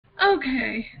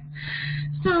Okay,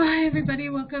 so hi everybody,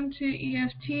 welcome to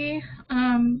EFT.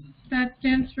 That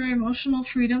stands for Emotional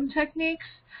Freedom Techniques.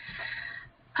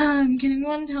 Can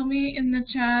anyone tell me in the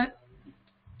chat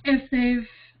if they've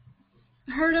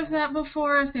heard of that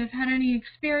before, if they've had any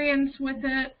experience with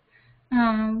it,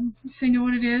 if they know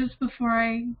what it is before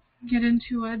I get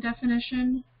into a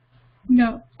definition?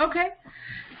 No. Okay,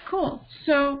 cool.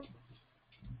 So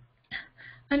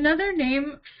another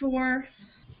name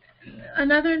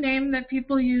that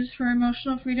people use for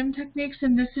emotional freedom techniques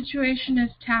in this situation is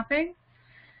tapping.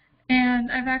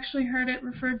 And I've actually heard it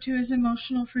referred to as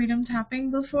emotional freedom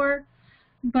tapping before,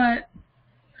 but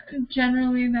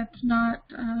generally that's not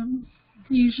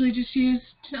usually just used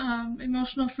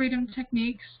emotional freedom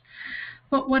techniques.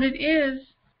 But what it is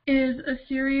a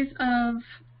series of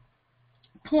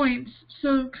points,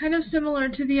 so kind of similar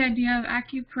to the idea of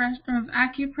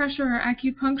acupressure or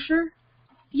acupuncture.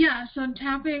 Yeah, so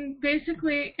tapping,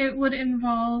 basically it would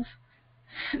involve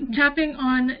tapping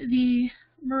on the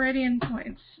meridian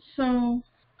points. So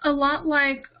a lot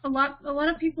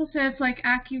of people say it's like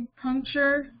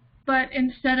acupuncture, but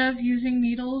instead of using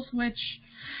needles, which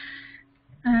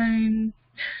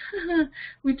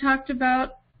we talked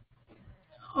about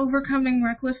overcoming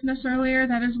recklessness earlier.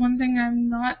 That is one thing I'm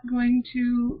not going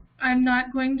to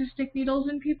stick needles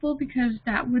in people because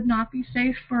that would not be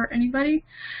safe for anybody.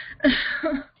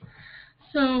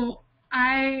 So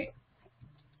I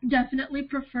definitely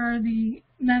prefer the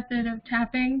method of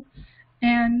tapping,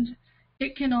 and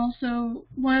it can also,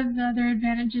 one of the other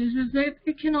advantages is that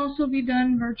it can also be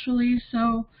done virtually,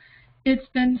 so it's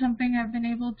been something I've been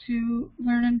able to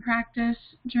learn and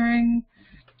practice during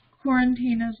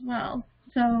quarantine as well.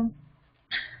 So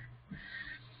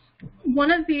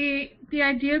one of the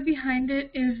idea behind it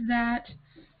is that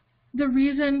the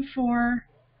reason for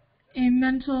a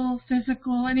mental,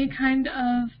 physical, any kind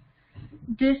of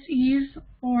dis-ease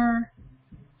or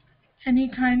any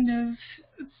kind of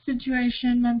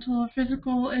situation, mental or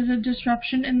physical, is a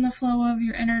disruption in the flow of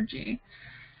your energy.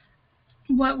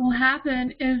 What will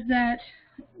happen is that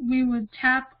we would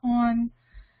tap on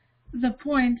the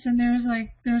points, and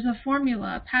there's a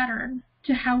formula, a pattern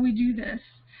to how we do this.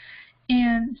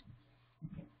 And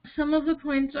some of the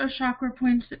points are chakra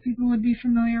points that people would be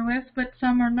familiar with, but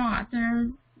some are not. They're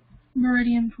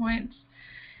meridian points.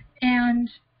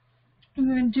 And I'm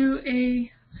going to do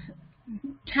a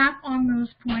tap on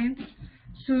those points.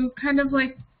 So kind of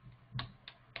like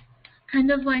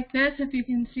this, if you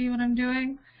can see what I'm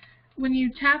doing. When you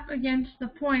tap against the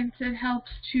points, it helps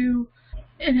to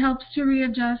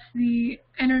readjust the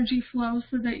energy flow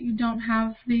so that you don't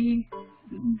have the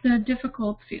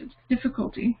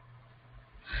difficulty.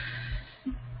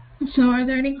 So are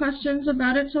there any questions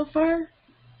about it so far?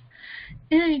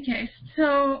 In any case,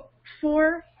 so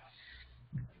for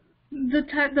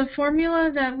the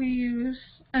formula that we use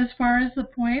as far as the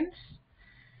points,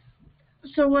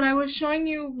 so what I was showing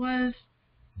you was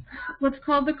what's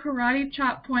called the karate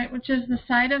chop point, which is the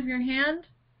side of your hand.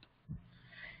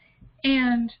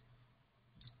 And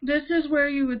this is where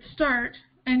you would start,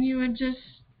 and you would just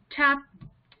tap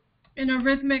in a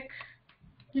rhythmic,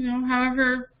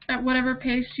 however, at whatever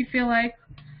pace you feel like,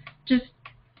 just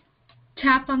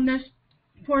tap on this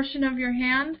portion of your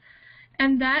hand,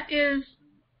 and that is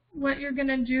what you're going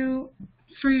to do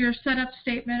for your setup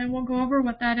statement, and we'll go over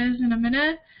what that is in a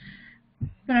minute,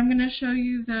 but I'm going to show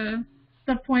you the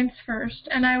points first,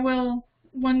 and I will,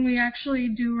 when we actually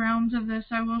do rounds of this,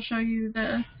 I will show you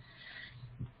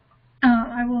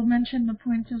I will mention the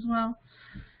points as well.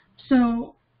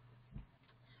 So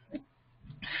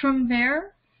from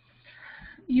there,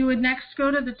 you would next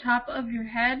go to the top of your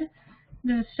head,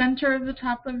 the center of the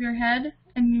top of your head,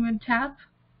 and you would tap.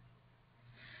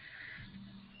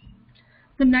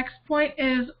 The next point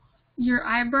is your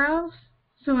eyebrows.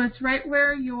 So it's right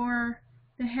where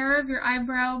the hair of your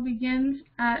eyebrow begins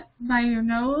by your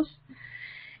nose.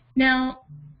 Now,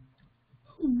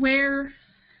 where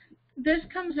this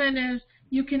comes in is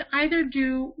you can either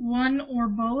do one or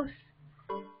both.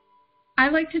 I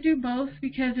like to do both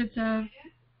because it's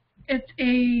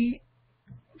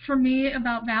for me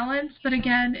about balance, but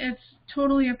again, it's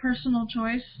totally a personal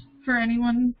choice for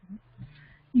anyone.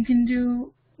 You can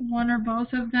do one or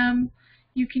both of them.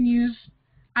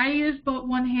 I use both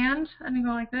one hand, and I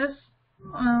go like this,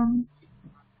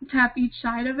 tap each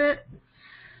side of it.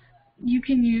 You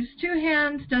can use two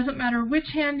hands, doesn't matter which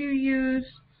hand you use.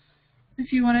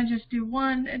 If you want to just do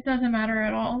one, it doesn't matter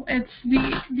at all. It's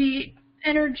the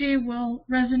energy will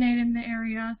resonate in the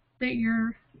area that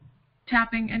you're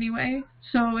tapping anyway,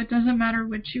 so it doesn't matter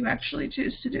which you actually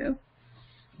choose to do.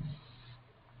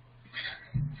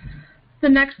 The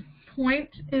next point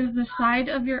is the side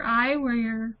of your eye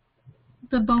where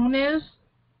the bone is.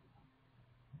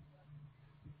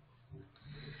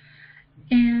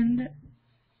 And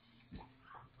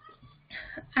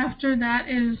after that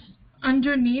is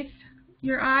underneath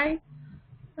your eye,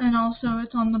 and also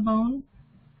it's on the bone.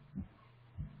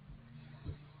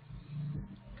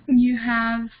 You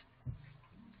have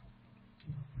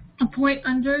a point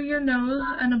under your nose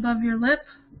and above your lip,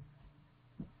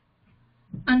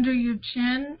 under your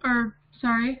chin,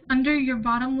 under your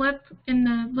bottom lip in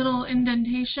the little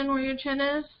indentation where your chin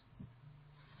is.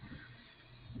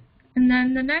 And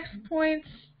then the next points,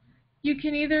 you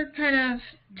can either kind of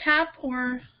tap,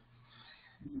 or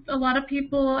a lot of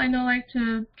people I know like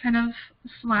to kind of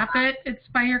slap it. It's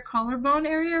by your collarbone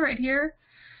area right here.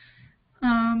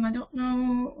 I don't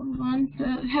know,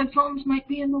 the headphones might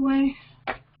be in the way.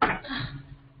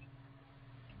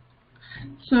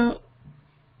 So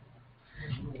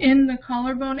in the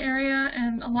collarbone area,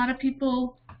 and a lot of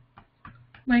people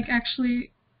like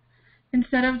actually,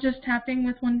 instead of just tapping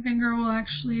with one finger, will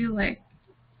actually like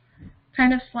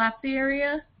kind of slap the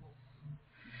area.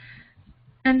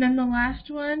 And then the last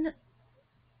one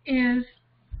is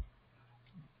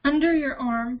under your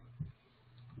arm.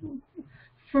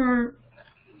 For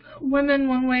women,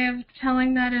 one way of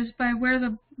telling that is by where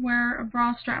a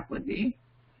bra strap would be.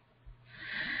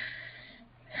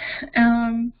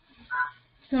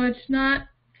 So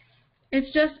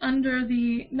it's just under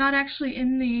the, not actually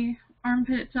in the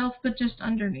armpit itself, but just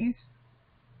underneath.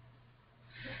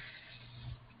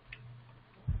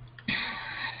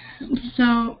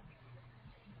 So,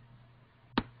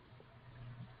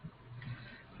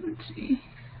 let's see.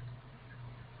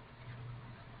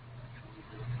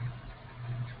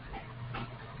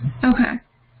 Okay.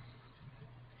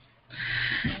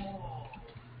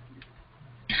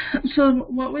 So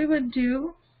what we would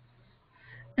do,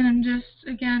 and I'm just,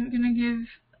 again, going to give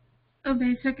a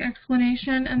basic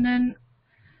explanation and then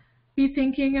be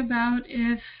thinking about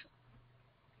if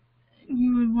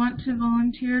you would want to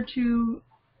volunteer to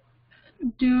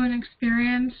do an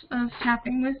experience of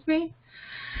tapping with me.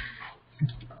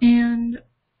 And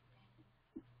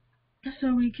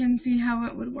so we can see how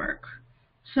it would work.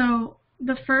 So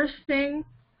the first thing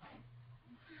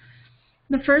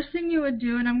you would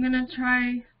do, and I'm going to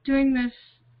try doing this,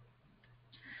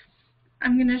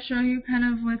 I'm going to show you kind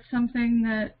of with something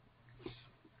that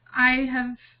I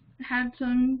have had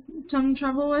some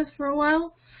trouble with for a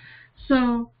while.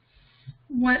 So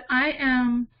what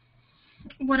I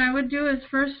would do is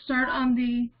first start on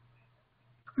the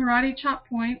karate chop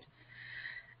point,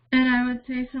 and I would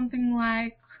say something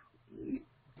like,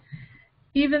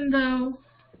 even though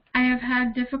I have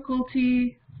had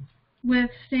difficulty with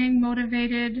staying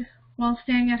motivated while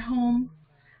staying at home,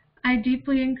 I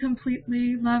deeply and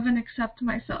completely love and accept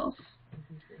myself.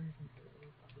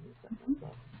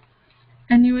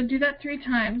 And you would do that 3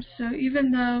 times. So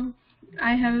even though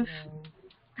I have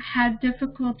had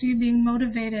difficulty being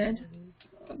motivated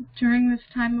during this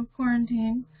time of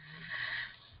quarantine,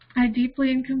 I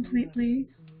deeply and completely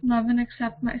love and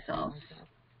accept myself.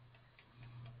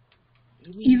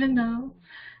 Even though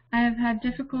I have had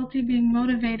difficulty being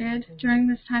motivated during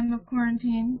this time of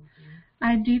quarantine,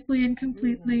 I deeply and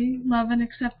completely love and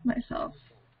accept myself.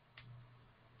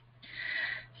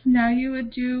 So now you would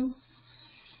do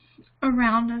a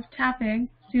round of tapping.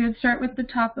 So you would start with the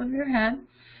top of your head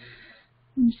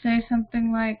and say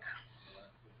something like,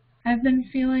 I've been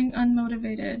feeling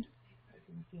unmotivated.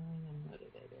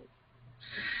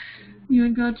 You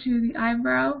would go to the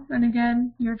eyebrow, and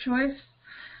again, your choice.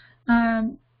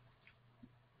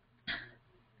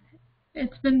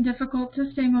 It's been difficult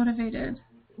to stay motivated.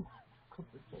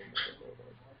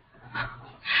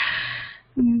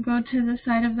 You go to the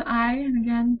side of the eye, and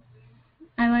again,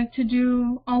 I like to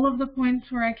do all of the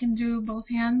points where I can do both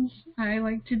hands.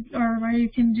 Or where you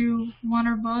can do one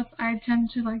or both. I tend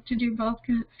to like to do both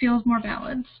because it feels more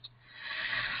balanced.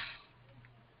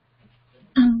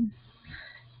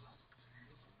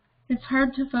 It's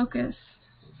hard to focus.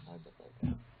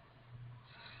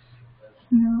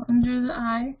 Under the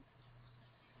eye.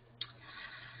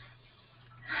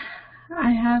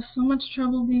 I have so much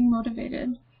trouble being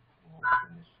motivated.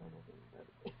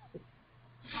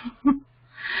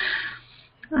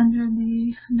 Under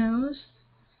the nose.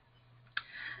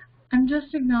 I'm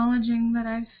just acknowledging that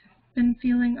I've been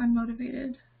feeling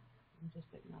unmotivated.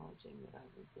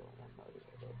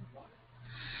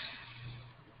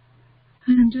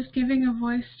 And I'm just giving a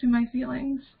voice to my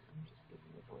feelings.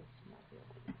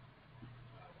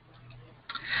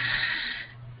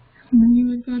 And then you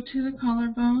would go to the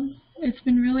collarbone. It's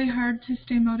been really hard to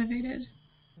stay motivated.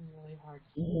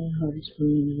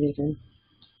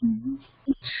 Mm-hmm.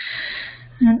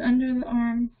 And under the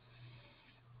arm,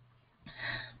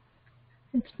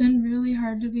 it's been really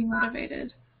hard to be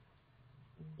motivated.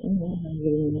 And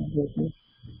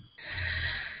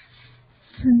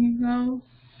you go.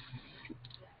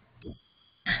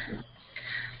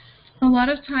 A lot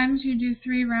of times you do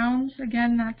 3 rounds.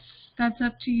 Again, that's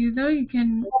up to you though. You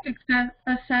can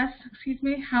assess,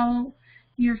 how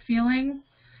you're feeling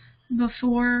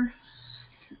before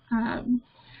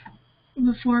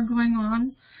before going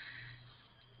on.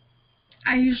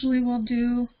 I usually will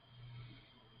do.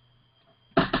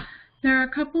 There are a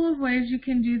couple of ways you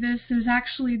can do this. There's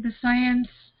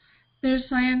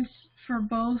science for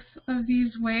both of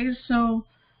these ways. So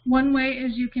one way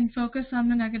is you can focus on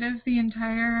the negative the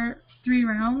entire 3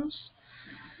 rounds,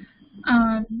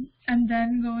 and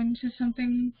then go into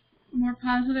something more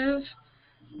positive.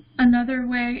 Another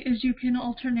way is you can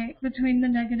alternate between the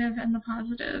negative and the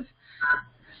positive.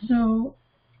 So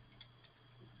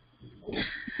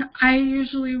I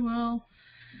usually will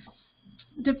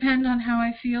depend on how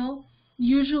I feel.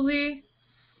 Usually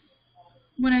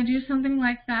when I do something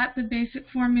like that, the basic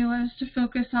formula is to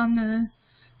focus on the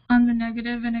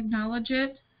negative and acknowledge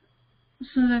it,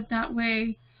 so that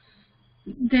way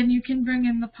then you can bring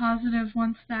in the positive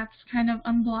once that's kind of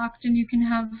unblocked, and you can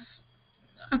have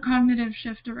a cognitive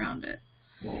shift around it.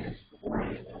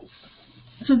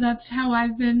 So that's how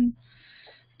I've been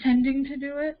tending to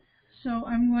do it. So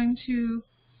I'm going to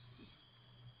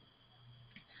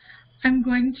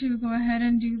go ahead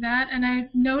and do that. And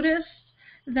I've noticed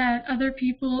that other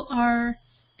people are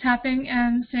tapping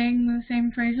and saying the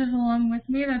same phrases along with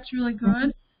me. That's really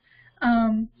good.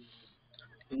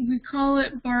 We call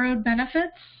it borrowed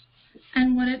benefits.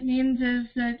 And what it means is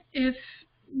that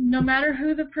no matter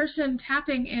who the person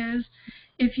tapping is,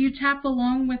 if you tap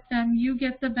along with them, you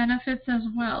get the benefits as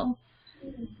well,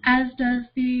 as does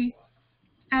the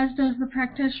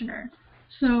practitioner.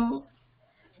 So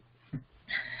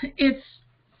it's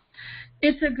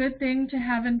a good thing to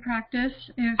have in practice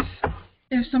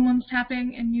if someone's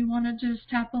tapping and you want to just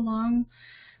tap along.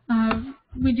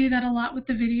 We do that a lot with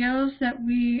the videos that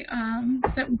we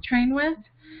train with,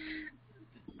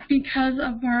 because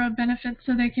of borrowed benefits,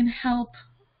 so they can help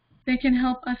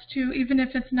us too, even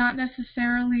if it's not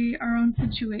necessarily our own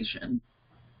situation.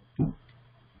 So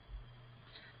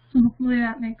hopefully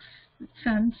that makes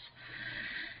sense.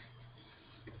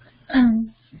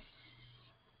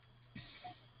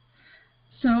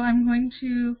 So I'm going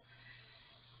to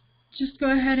just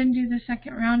go ahead and do the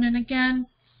second round. And again,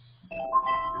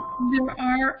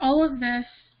 all of this,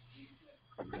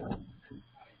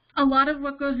 a lot of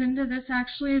what goes into this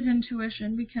actually is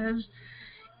intuition, because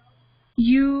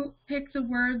you pick the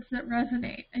words that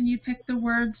resonate, and you pick the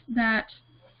words that,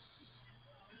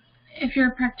 if you're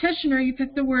a practitioner, you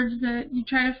pick the words that, you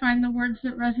try to find the words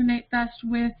that resonate best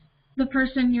with the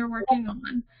person you're working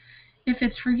on. If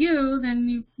it's for you,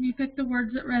 then you pick the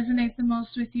words that resonate the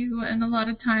most with you. And a lot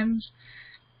of times,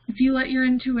 if you let your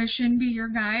intuition be your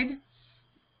guide,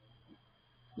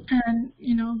 and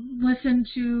listen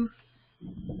to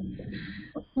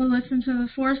the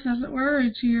force, as it were, or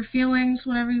to your feelings,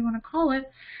 whatever you want to call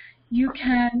it, you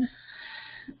can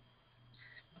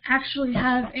actually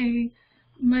have a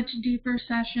much deeper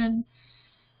session.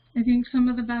 I think some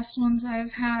of the best ones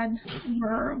I've had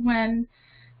were when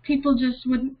people just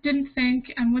didn't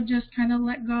think and would just kind of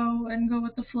let go and go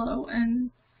with the flow.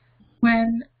 And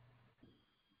when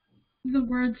the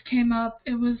words came up,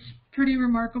 it was pretty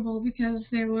remarkable, because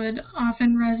they would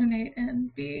often resonate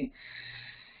and be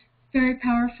very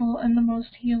powerful and the most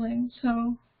healing.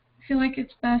 So I feel like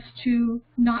it's best to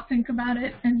not think about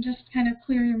it and just kind of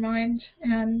clear your mind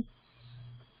and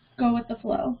go with the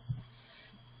flow.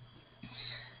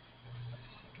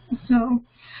 So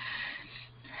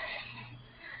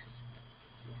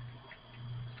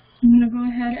I'm going to go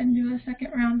ahead and do a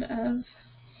second round of.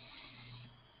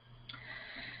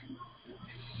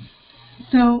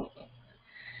 So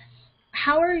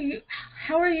how are you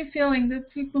feeling? The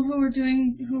people who are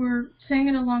saying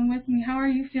it along with me, how are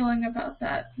you feeling about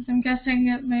that? Because I'm guessing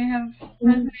it may have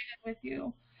resonated with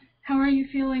you. How are you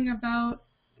feeling about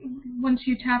once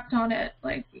you tapped on it?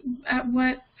 Like,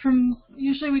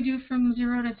 usually we do from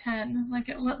 0 to 10. Like,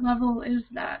 at what level is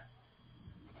that?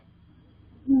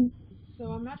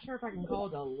 So I'm not sure if I can call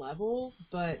it a level,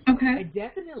 but okay. I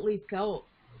definitely felt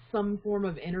some form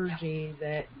of energy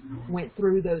that went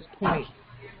through those points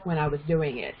when I was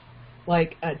doing it.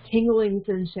 Like a tingling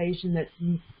sensation that's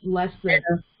less than,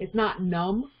 it's not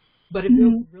numb, but it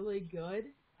feels really good.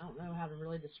 I don't know how to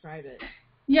really describe it.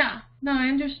 Yeah, no, I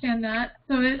understand that.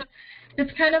 So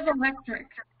it's kind of electric.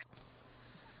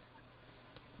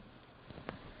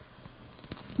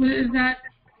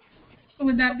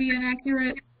 Would that be an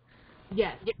accurate?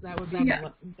 Yes, that would be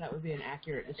that would be an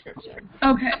accurate description.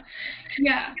 Okay.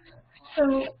 Yeah.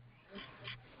 So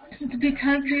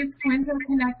because these points are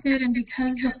connected and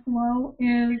because the flow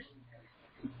is,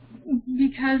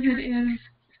 because it is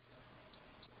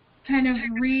kind of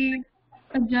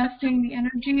readjusting the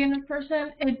energy in a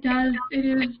person, it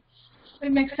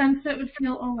makes sense that it would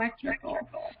feel electrical.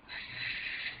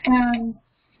 And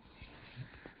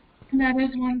that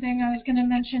is one thing I was going to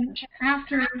mention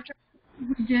after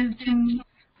we did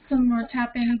some more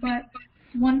tapping, but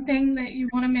one thing that you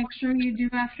want to make sure you do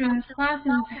after this class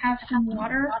is have some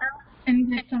water and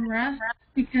get some rest,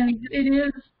 because it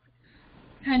is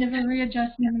kind of a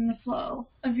readjustment in the flow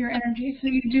of your energy. So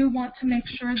you do want to make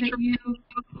sure that you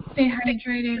stay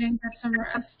hydrated and get some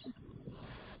rest.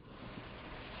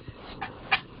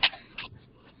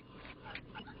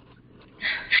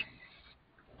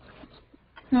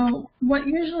 So what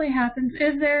usually happens,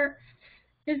 is there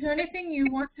anything you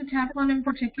want to tap on in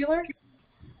particular?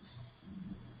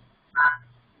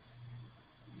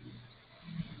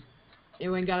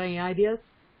 Anyone got any ideas?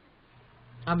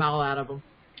 I'm all out of them.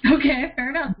 Okay, fair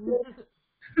enough.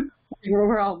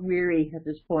 We're all weary at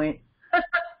this point.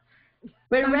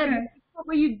 But okay.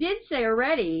 What you did say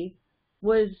already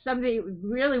was something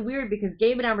really weird, because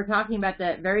Gabe and I were talking about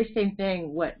that very same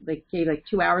thing, like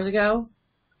 2 hours ago?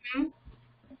 Mm-hmm.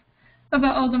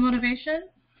 About the motivation?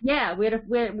 Yeah, we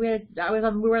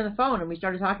were on the phone and we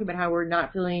started talking about how we're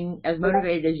not feeling as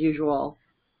motivated as usual.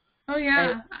 Oh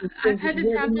yeah, I've had to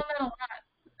tap on that a lot.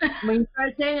 When you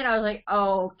started saying it, I was like,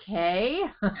 okay,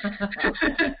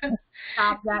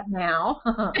 stop that now.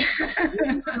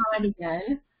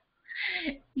 Again.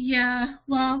 Yeah,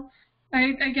 well,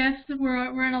 I guess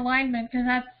we're in alignment, because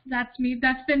that's me.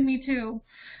 That's been me too.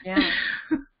 Yeah.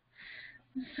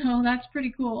 So that's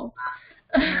pretty cool.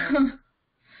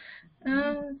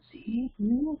 Let's see.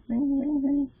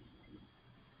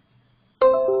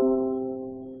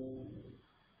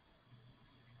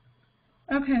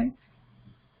 Okay.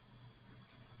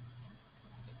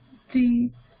 The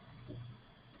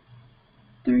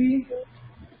 3,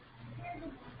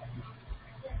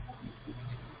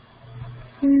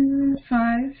 2,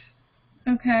 5.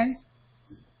 Okay.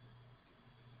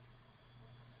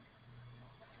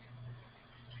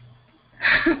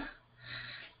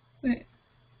 Wait.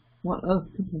 What?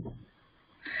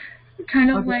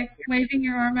 Kind of like waving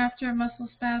your arm after a muscle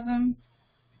spasm.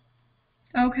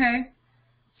 Okay.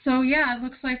 So yeah, it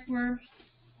looks like we're.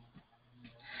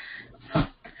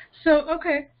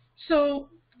 Okay. So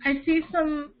I see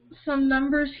some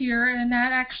numbers here, and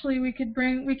that actually we could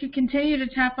continue to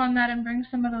tap on that and bring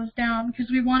some of those down, because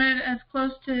we want it as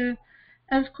close to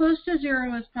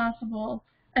 0 as possible,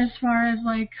 as far as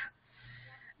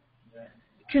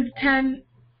because 10.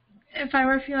 If I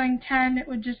were feeling 10, it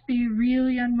would just be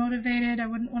really unmotivated. I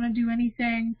wouldn't want to do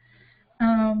anything.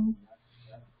 And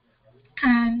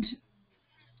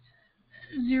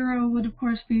 0 would, of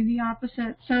course, be the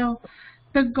opposite. So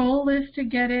the goal is to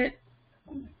get it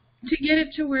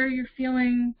to where you're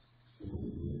feeling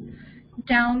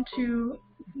down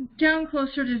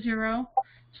closer to 0.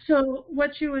 So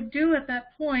what you would do at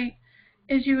that point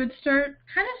is you would start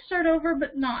over,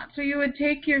 but not. So you would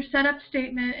take your setup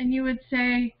statement and you would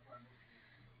say,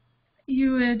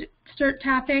 you would start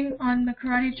tapping on the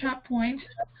karate chop point,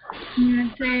 and you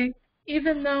would say,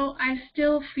 even though I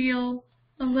still feel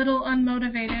a little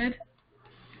unmotivated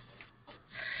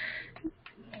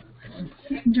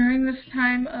during this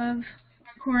time of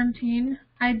quarantine,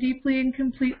 I deeply and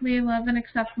completely love and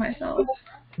accept myself.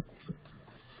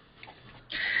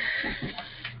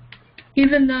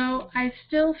 Even though I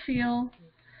still feel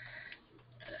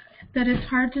that it's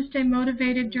hard to stay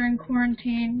motivated during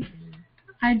quarantine,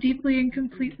 I deeply and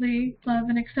completely love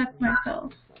and accept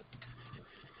myself.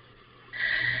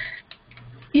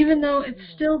 Even though it's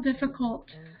still difficult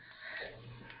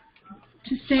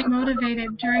to stay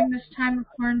motivated during this time of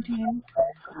quarantine,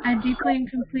 I deeply and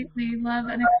completely love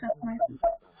and accept myself.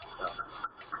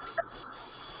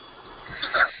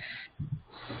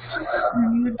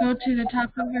 And you would go to the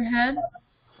top of your head.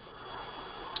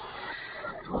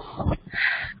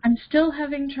 I'm still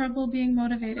having trouble being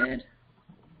motivated.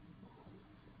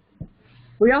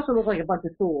 We also look like a bunch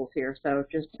of fools here, so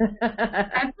just... That's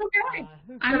okay.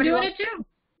 I'm doing it too.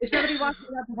 If somebody wants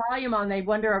to have the volume on, they'd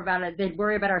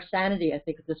worry about our sanity, I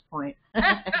think, at this point.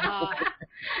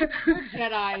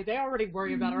 Jedi, they already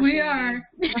worry about our sanity. We are.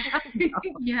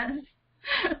 Yes.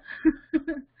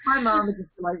 My mom is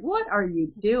just like, what are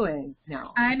you doing?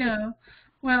 No. I know.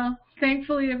 Well,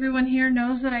 thankfully everyone here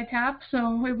knows that I tap,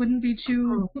 so it wouldn't be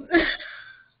too...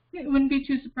 It wouldn't be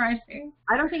too surprising.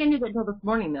 I don't think I knew that until this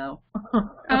morning, though.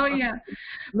 Oh, yeah.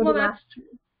 Maybe Well, not. that's true.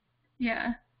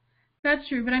 Yeah, that's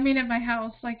true. But I mean at my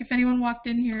house, like if anyone walked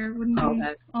in here, it wouldn't be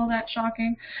all that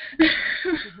shocking.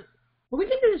 Well, we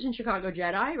can do this in Chicago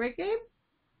Jedi, right, Gabe?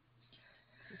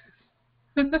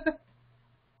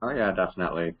 Oh yeah,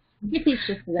 definitely. You teach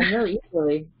this to them really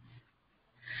easily.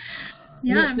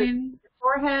 Yeah, I mean,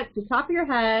 forehead, the top of your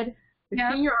head,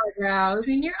 between your eyebrows,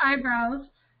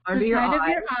 under your side eye, of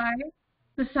your eye,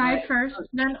 the side first,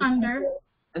 then under,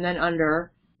 and then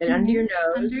under, and under your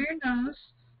nose, under your nose,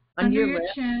 under your your lip,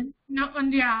 chin, no,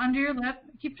 under your lip.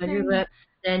 Keep under saying your lip,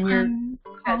 then your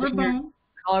collarbone,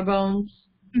 collarbones,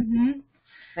 and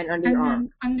under your arm.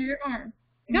 Under your arm.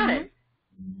 You got it.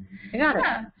 I got it.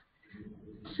 Yeah.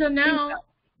 So now,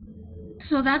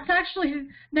 so that's actually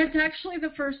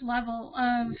the first level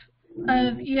of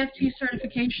EFT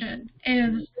certification,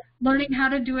 is learning how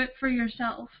to do it for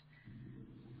yourself.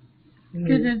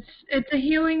 Because it's a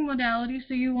healing modality,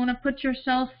 so you want to put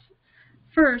yourself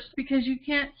first, because you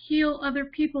can't heal other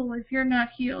people if you're not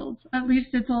healed. At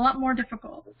least it's a lot more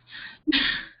difficult.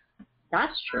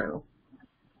 That's true.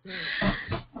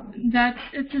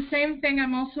 It's the same thing.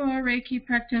 I'm also a Reiki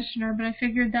practitioner, but I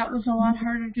figured that was a lot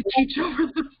harder to teach over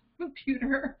the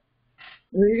computer.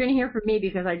 Well, you're going to hear from me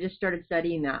because I just started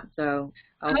studying that, so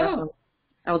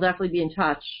I'll definitely be in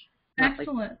touch.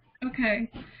 Excellent. Okay.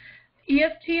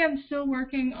 EFT, I'm still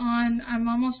working on. I'm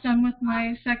almost done with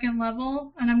my second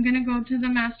level, and I'm going to go to the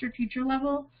master teacher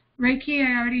level. Reiki,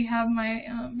 I already have my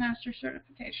master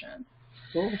certification.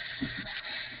 Cool.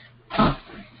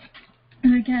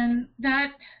 And again,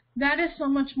 that is so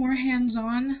much more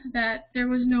hands-on that there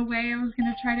was no way I was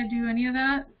going to try to do any of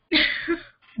that.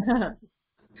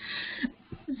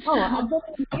 I've been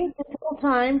confused this whole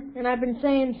time, and I've been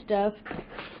saying stuff.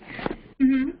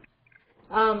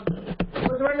 I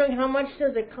was wondering, how much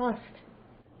does it cost?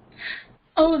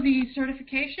 Oh, the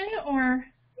certification, or?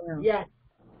 Yeah.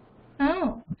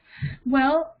 Oh,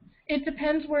 well, it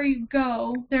depends where you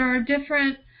go. There are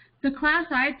the class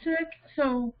I took,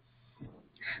 so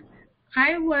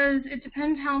it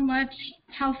depends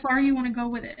how far you want to go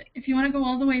with it. If you want to go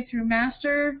all the way through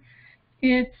master,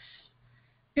 it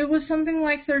was something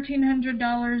like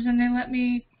 $1,300, and they let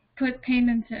me put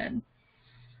payments in.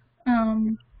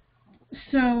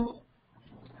 So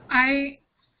my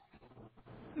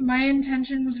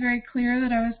intention was very clear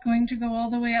that I was going to go all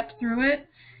the way up through it.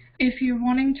 If you're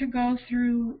wanting to go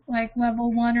through like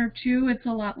level 1 or 2, it's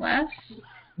a lot less.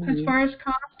 As far as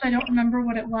cost, I don't remember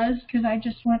what it was because I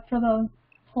just went for the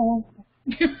whole.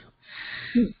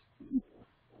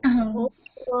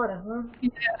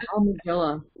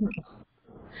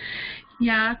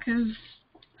 Yeah, because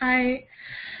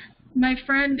my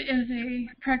friend is a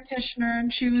practitioner,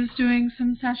 and she was doing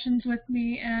some sessions with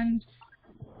me, and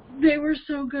they were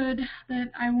so good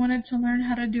that I wanted to learn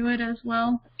how to do it as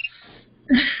well.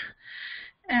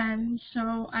 And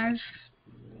so I've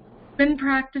been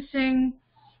practicing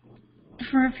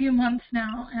for a few months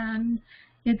now, and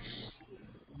it's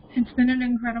been an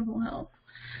incredible help.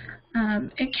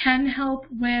 It can help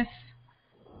with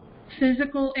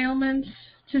physical ailments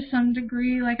to some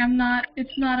degree. Like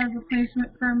it's not a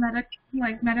replacement for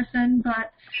medicine,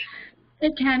 but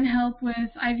it can help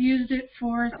with. I've used it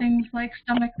for things like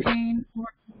stomach pain or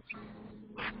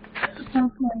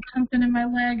something in my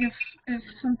leg. If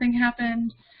something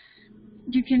happened,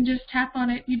 you can just tap on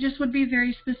it. You just would be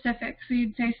very specific. So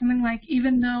you'd say something like,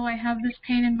 even though I have this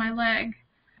pain in my leg,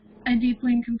 I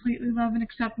deeply and completely love and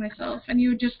accept myself. And you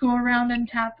would just go around and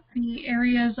tap the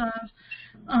areas of,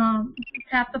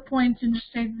 tap the points and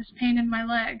just say, this pain in my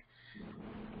leg.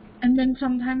 And then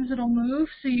sometimes it'll move,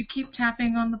 so you keep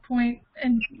tapping on the point,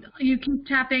 and you keep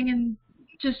tapping and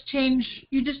you just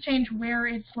change where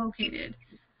it's located.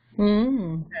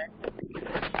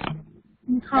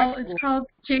 It's called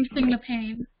chasing the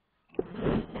pain.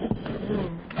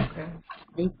 Okay.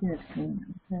 Chasing the pain.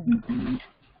 Okay. Mm-hmm.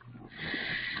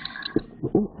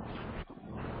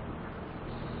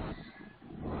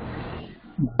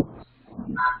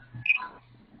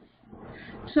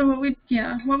 So what we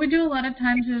do a lot of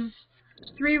times is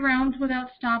 3 rounds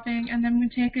without stopping, and then we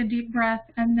take a deep breath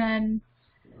and then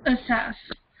assess.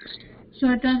 So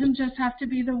it doesn't just have to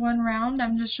be the 1 round.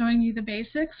 I'm just showing you the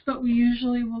basics, but we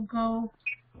usually will go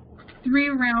 3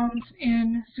 rounds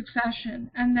in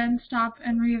succession and then stop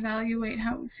and reevaluate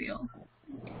how we feel.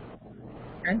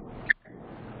 Okay.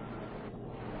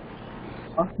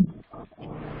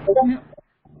 Yeah.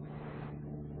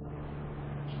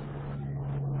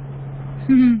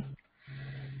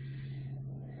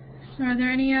 So are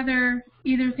there any other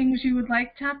either things you would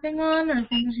like tapping on or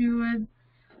things you would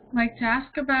like to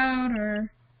ask about,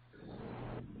 or?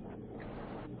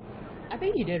 I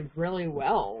think you did really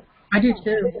well. I do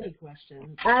too. 50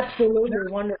 questions.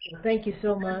 Absolutely wonderful. Thank you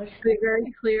so much.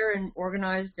 Very clear and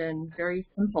organized and very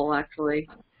simple, actually.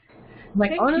 I'm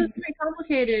like, Thank oh no, you. it's very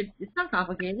complicated. It's not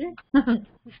complicated.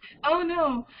 Oh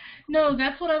no,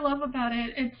 that's what I love about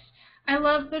it.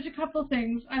 There's a couple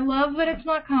things. I love that it's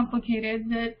not complicated,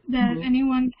 that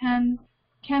anyone can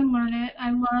learn it.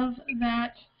 I love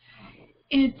that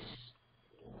it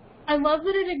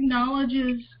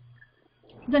acknowledges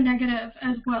the negative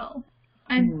as well.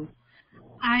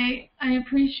 I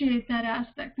appreciate that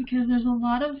aspect, because there's a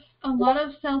lot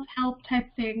of self-help type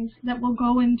things that will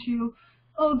go into,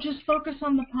 oh, just focus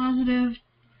on the positive,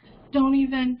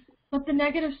 but the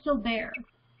negative's still there.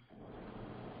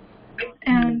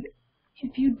 And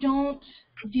if you don't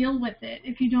deal with it,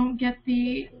 if you don't get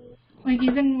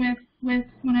even with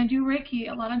when I do Reiki,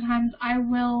 a lot of times I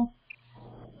will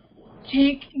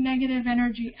take negative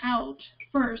energy out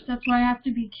first. That's why I have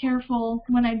to be careful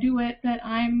when I do it that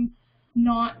I'm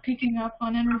not picking up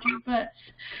on energy. But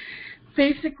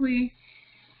basically,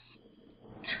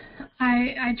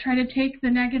 I try to take the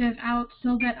negative out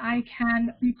so that I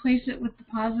can replace it with the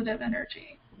positive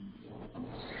energy.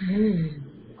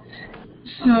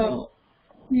 So,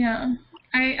 yeah.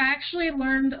 I actually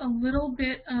learned a little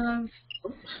bit of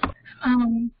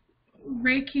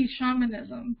Reiki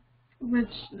shamanism, which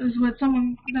is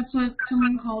that's what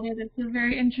someone called it. It's a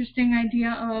very interesting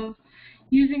idea of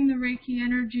using the Reiki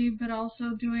energy, but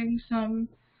also doing some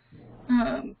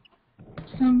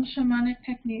shamanic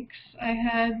techniques. I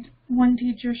had one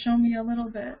teacher show me a little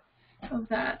bit of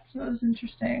that, so it was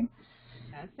interesting.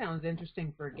 That sounds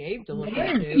interesting for Gabe to look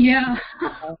into. Yeah.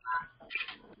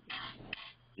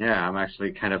 Yeah, I'm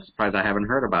actually kind of surprised I haven't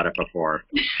heard about it before.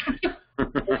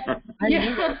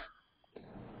 Yeah.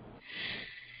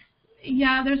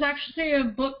 Yeah, there's actually a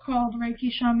book called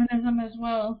Reiki Shamanism as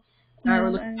well. All right, we're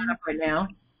looking that up right now.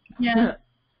 Yeah.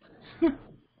 Let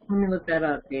me look that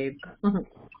up, Gabe. Come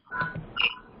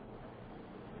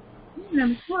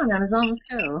on, Amazon, let's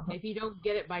go. If you don't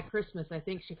get it by Christmas, I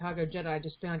think Chicago Jedi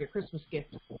just found your Christmas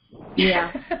gift.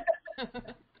 Yeah.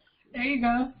 There you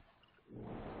go.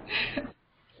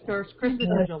 Of course, Christmas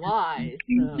in July.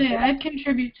 So. Yeah, I'd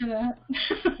contribute to that.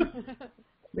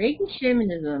 Reiki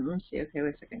shamanism. Let's see. Okay,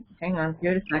 wait a second. Hang on.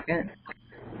 Give it a second.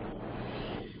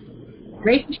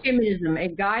 Reiki shamanism, a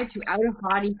guide to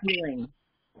out-of-body healing.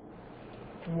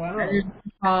 Wow. It's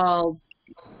called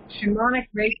shamanic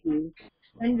Reiki,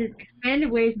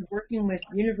 expanded ways of working with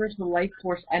universal life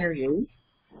force energy.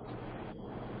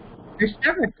 There's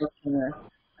several books in this.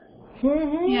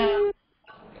 Yeah.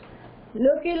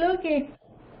 Looky.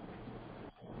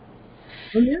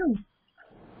 Who knew?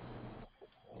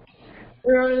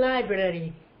 We're on a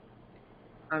library.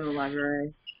 I'm a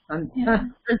library. Yeah.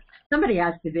 Somebody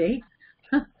has to be.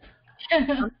 I'm There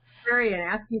a librarian.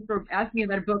 Ask me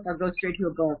about a book, I'll go straight to a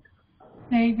book.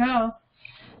 you go.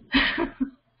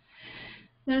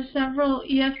 There's several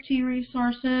EFT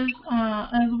resources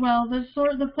as well.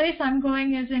 The place I'm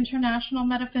going is International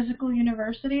Metaphysical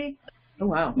University. Oh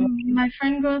wow. My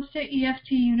friend goes to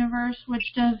EFT Universe,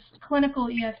 which does clinical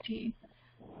EFT.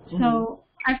 So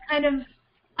I've kind of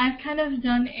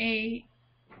done a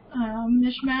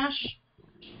mishmash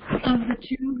of the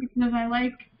two, because I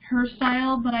like her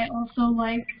style, but I also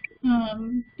like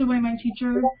the way my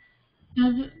teacher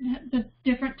does it, the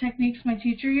different techniques my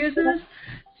teacher uses.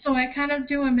 So I kind of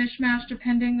do a mishmash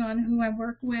depending on who I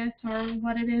work with or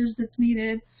what it is that's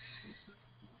needed.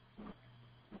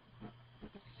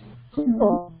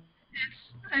 Cool.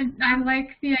 I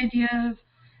like the idea of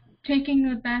taking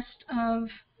the best of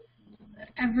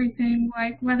everything,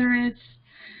 like whether it's,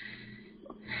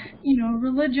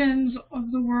 religions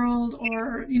of the world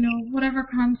or, whatever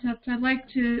concepts. I'd like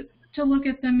to look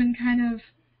at them and kind of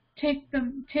take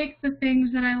the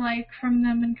things that I like from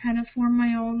them and kind of form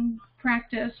my own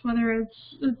practice, whether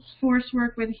it's force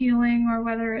work with healing or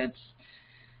whether it's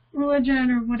religion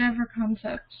or whatever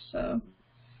concept. So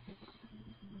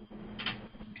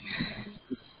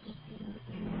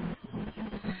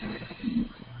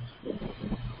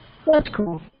That's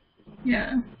cool.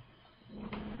 yeah.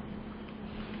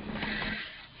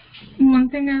 One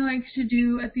thing I like to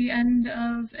do at the end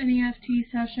of an EFT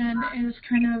session is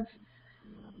kind of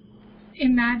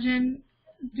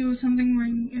do something where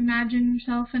you imagine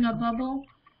yourself in a bubble.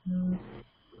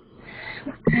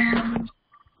 And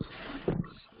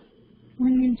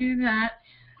when you do that,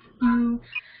 you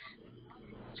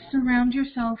surround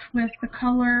yourself with the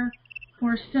color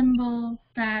or symbol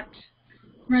that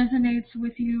resonates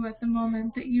with you at the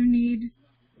moment that you need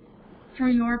for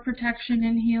your protection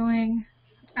and healing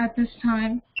at this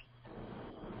time.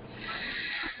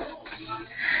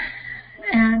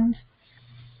 And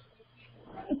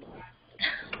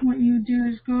do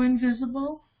is go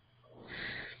invisible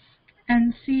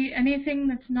and see anything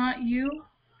that's not you,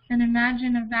 and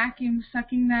imagine a vacuum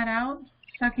sucking that out,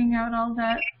 sucking out all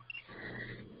that,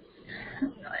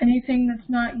 anything that's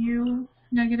not you,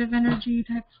 negative energy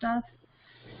type stuff.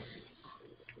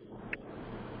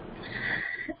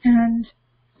 And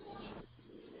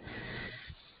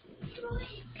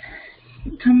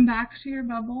come back to your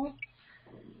bubble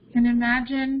and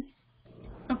imagine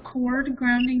a cord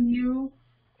grounding you,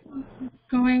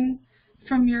 going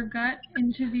from your gut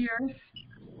into the earth,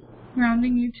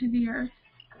 grounding you to the earth.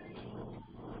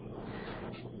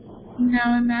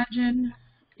 Now imagine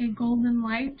a golden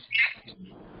light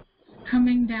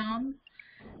coming down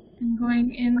and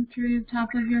going in through the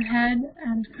top of your head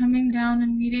and coming down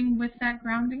and meeting with that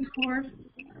grounding cord.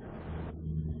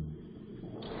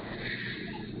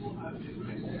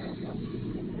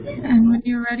 And when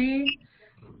you're ready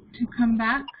to come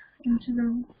back into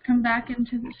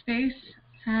the space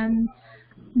and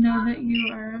know that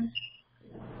you are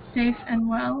safe and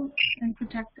well and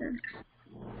protected.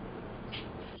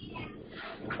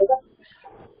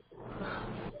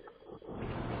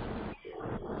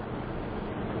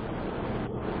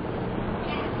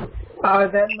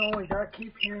 That noise, I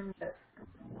keep hearing that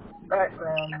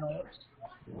background noise.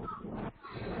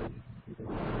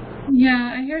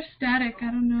 Yeah, I hear static. I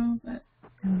don't know, but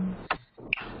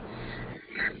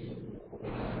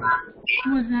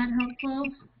was that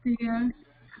helpful? Yeah.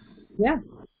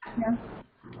 Yeah.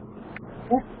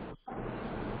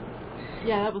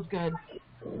 Yeah, that was good.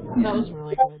 That was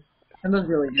really good. That was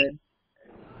really good.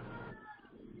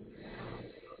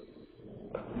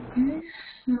 Okay,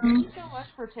 so. Thank you so much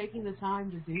for taking the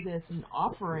time to do this and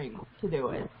offering to do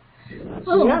it.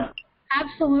 Oh, Yeah.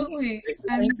 absolutely.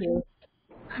 Thank you.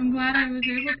 I'm glad I was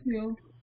able to.